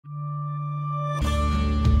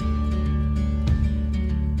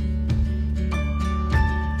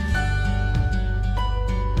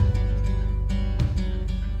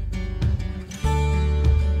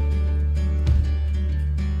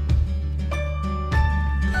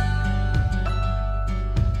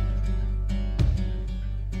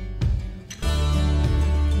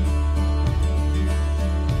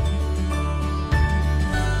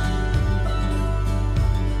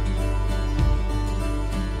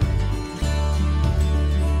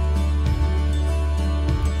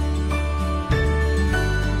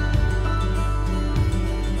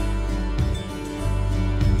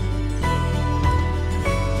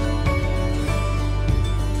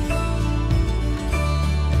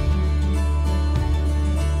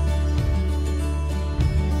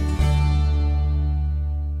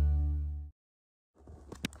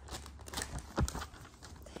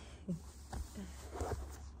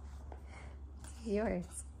yours.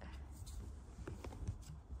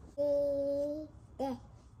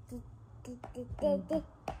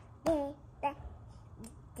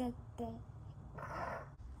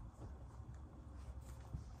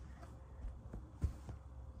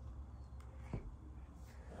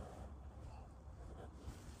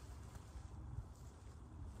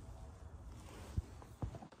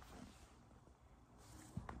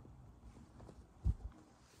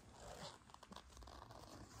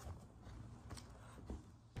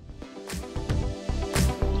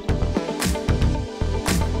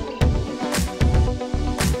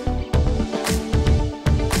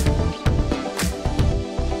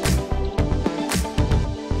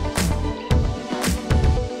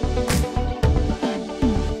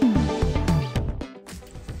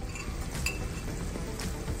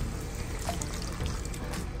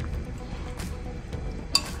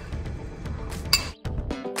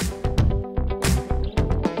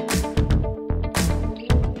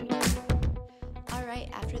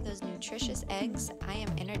 Nutritious eggs, I am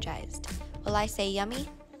energized. Will I say yummy?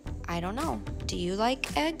 I don't know. Do you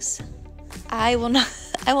like eggs? I will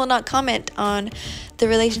not comment on the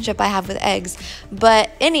relationship I have with eggs. But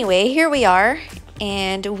anyway, here we are,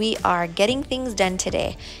 and we are getting things done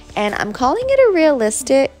today. And I'm calling it a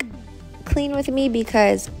realistic clean with me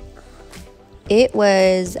because it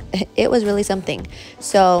was really something.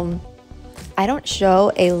 So I don't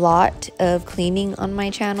show a lot of cleaning on my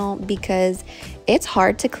channel because it's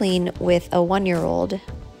hard to clean with a 1-year-old.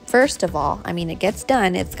 First of all, I mean, it gets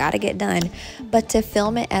done, it's got to get done, but to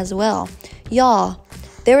film it as well. Y'all,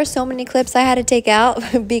 there were so many clips I had to take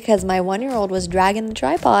out because my 1-year-old was dragging the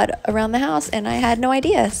tripod around the house and I had no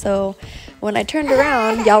idea. So when I turned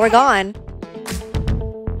around, y'all were gone.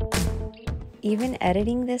 Even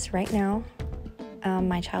editing this right now,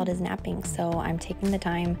 my child is napping, so I'm taking the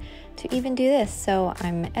time to even do this. So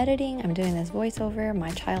I'm editing, I'm doing this voiceover, my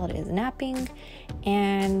child is napping,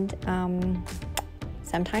 and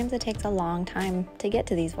sometimes it takes a long time to get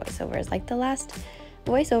to these voiceovers. Like the last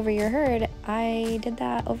voiceover you heard, I did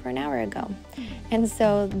that over an hour ago. And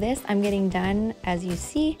so this I'm getting done. As you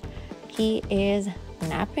see, he is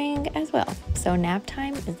napping as well. So nap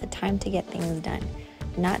time is the time to get things done.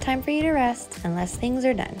 Not time for you to rest unless things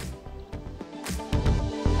are done.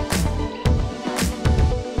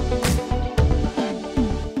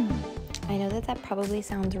 That probably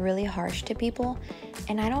sounds really harsh to people,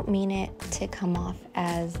 and I don't mean it to come off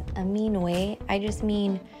as a mean way. I just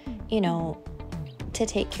mean, you know, to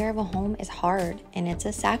take care of a home is hard, and it's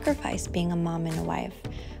a sacrifice being a mom and a wife.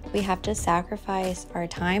 We have to sacrifice our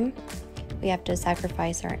time, we have to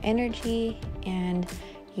sacrifice our energy, and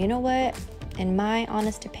you know what? In my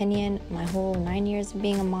honest opinion, my whole 9 years of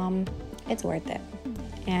being a mom, it's worth it.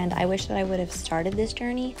 And I wish that I would have started this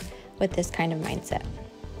journey with this kind of mindset.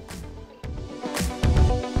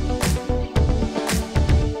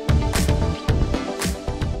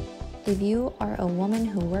 If you are a woman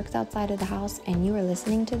who works outside of the house and you are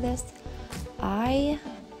listening to this, I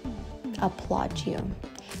applaud you,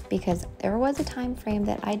 because there was a time frame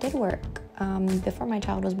that I did work before my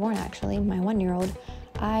child was born. Actually, my 1-year-old,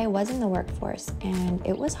 I was in the workforce, and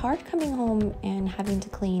it was hard coming home and having to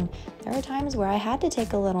clean. There were times where I had to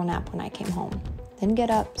take a little nap when I came home, then get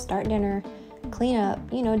up, start dinner, clean up,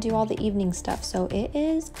 you know, do all the evening stuff. So it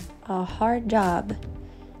is a hard job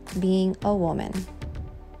being a woman.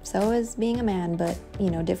 So is being a man, but, you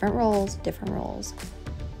know, different roles, different roles.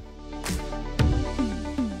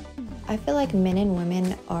 I feel like men and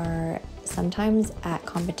women are sometimes at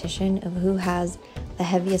competition of who has the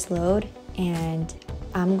heaviest load, and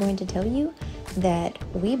I'm going to tell you that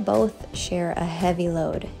we both share a heavy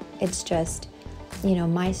load. It's just, you know,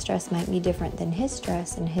 my stress might be different than his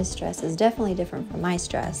stress, and his stress is definitely different from my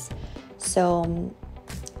stress. So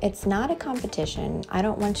it's not a competition. I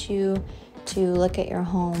don't want you to look at your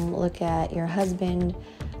home, look at your husband,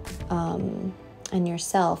 and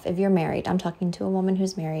yourself. If you're married, I'm talking to a woman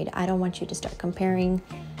who's married. I don't want you to start comparing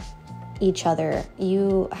each other.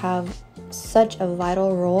 You have such a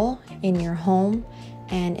vital role in your home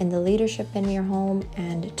and in the leadership in your home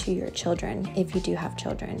and to your children, if you do have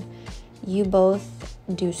children. You both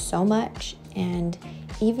do so much, and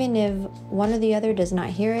even if one or the other does not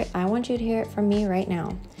hear it, I want you to hear it from me right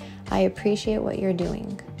now. I appreciate what you're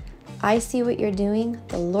doing. I see what you're doing,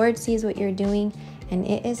 the Lord sees what you're doing, and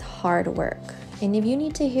it is hard work. And if you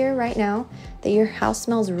need to hear right now that your house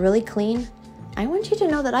smells really clean, I want you to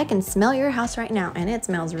know that I can smell your house right now, and it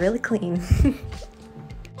smells really clean.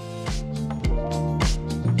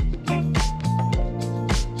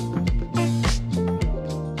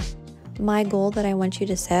 My goal that I want you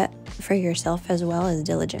to set for yourself as well is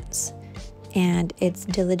diligence. And it's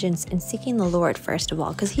diligence in seeking the Lord, first of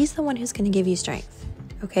all, because He's the one who's going to give you strength,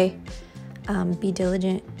 okay? Be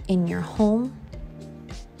diligent in your home,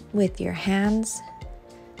 with your hands,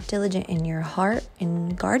 diligent in your heart, in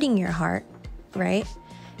guarding your heart, right?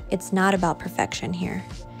 It's not about perfection here.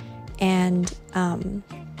 And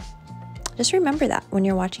just remember that when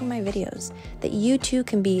you're watching my videos, that you too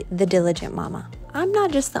can be the diligent mama. I'm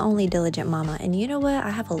not just the only diligent mama. And you know what? I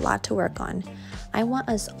have a lot to work on. I want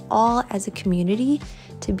us all as a community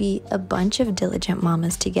to be a bunch of diligent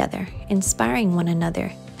mamas together, inspiring one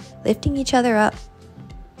another, lifting each other up,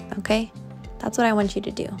 okay? That's what I want you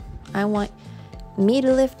to do. I want me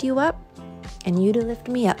to lift you up and you to lift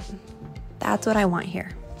me up. That's what I want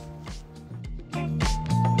here.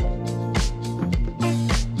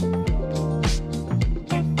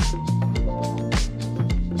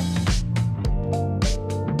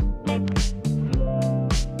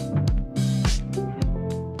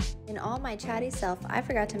 My chatty self, I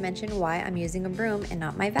forgot to mention why I'm using a broom and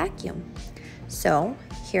not my vacuum. So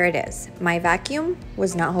here it is. My vacuum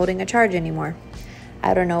was not holding a charge anymore.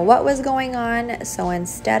 I don't know what was going on, so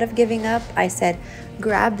instead of giving up, I said,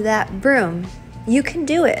 grab that broom. You can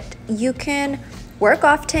do it. You can work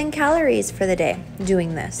off 10 calories for the day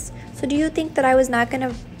doing this. So do you think that I was not going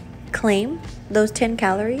to claim those 10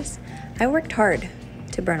 calories? I worked hard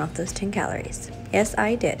to burn off those 10 calories. Yes,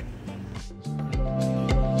 I did.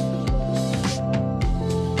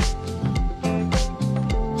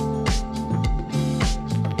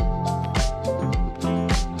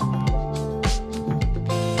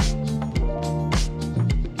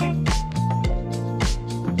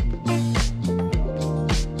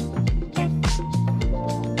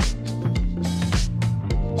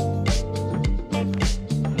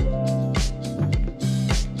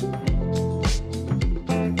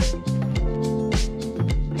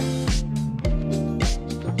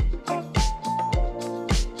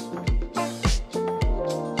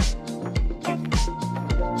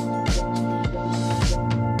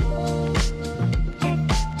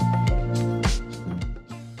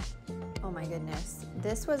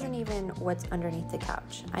 This wasn't even what's underneath the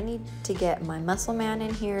couch. I need to get my muscle man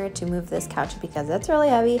in here to move this couch because that's really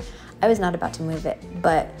heavy. I was not about to move it,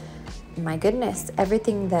 but my goodness,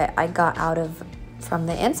 everything that I got out of from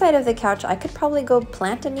the inside of the couch, I could probably go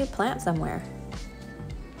plant a new plant somewhere.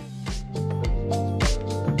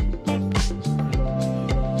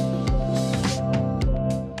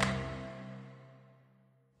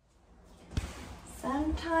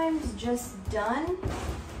 Sometimes just done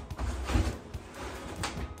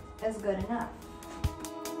is good enough.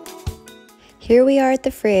 Here we are at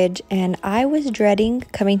the fridge, and I was dreading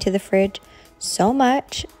coming to the fridge so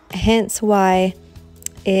much, hence why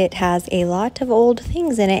it has a lot of old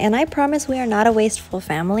things in it. And I promise we are not a wasteful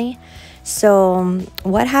family. So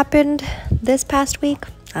what happened this past week?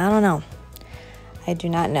 I don't know. I do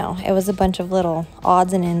not know. It was a bunch of little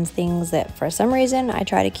odds and ends things that for some reason I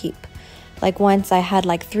try to keep. Like once I had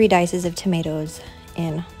like 3 dices of tomatoes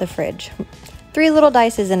in the fridge. 3 little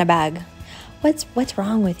dices in a bag. What's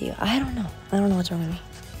wrong with you? I don't know. I don't know what's wrong with me.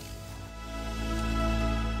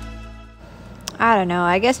 I don't know.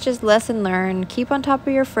 I guess just lesson learned. Keep on top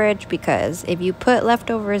of your fridge, because if you put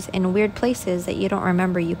leftovers in weird places that you don't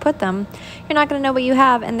remember you put them, you're not going to know what you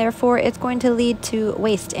have, and therefore it's going to lead to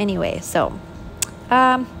waste anyway. So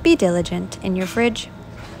be diligent in your fridge.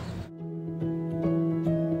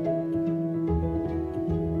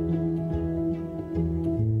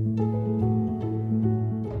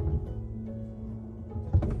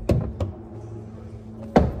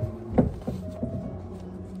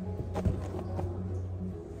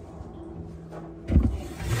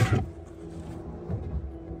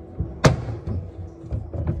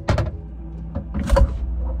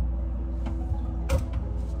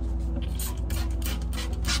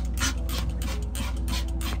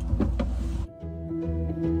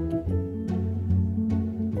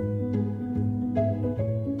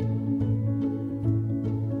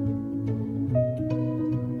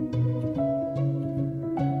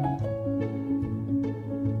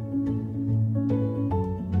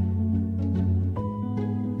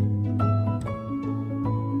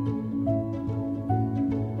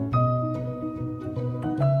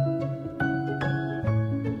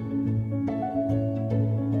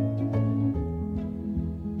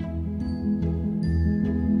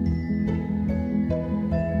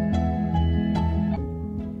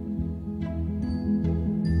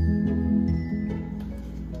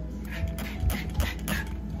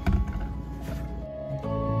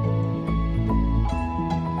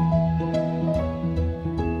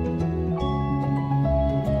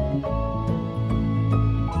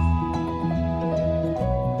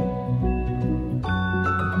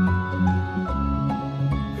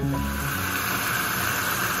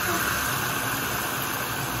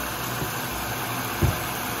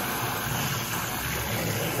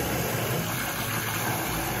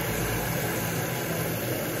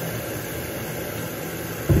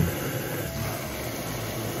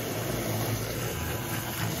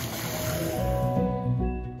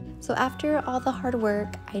 So after all the hard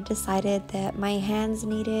work, I decided that my hands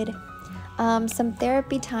needed some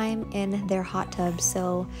therapy time in their hot tub.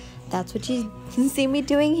 So that's what you see me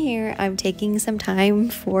doing here. I'm taking some time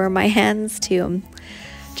for my hands to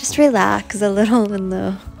just relax a little in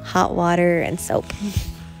the hot water and soap.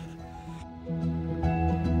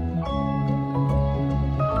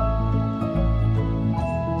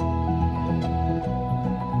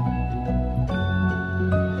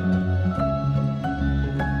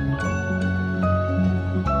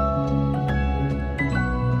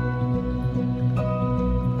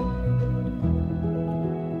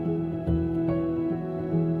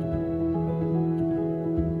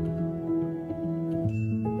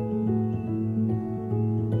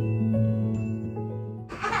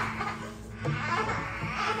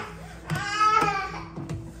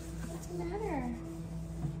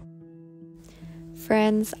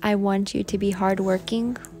 Friends, I want you to be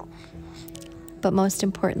hardworking, but most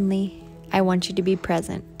importantly, I want you to be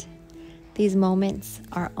present. These moments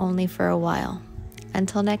are only for a while.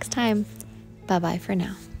 Until next time, bye-bye for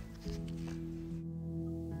now.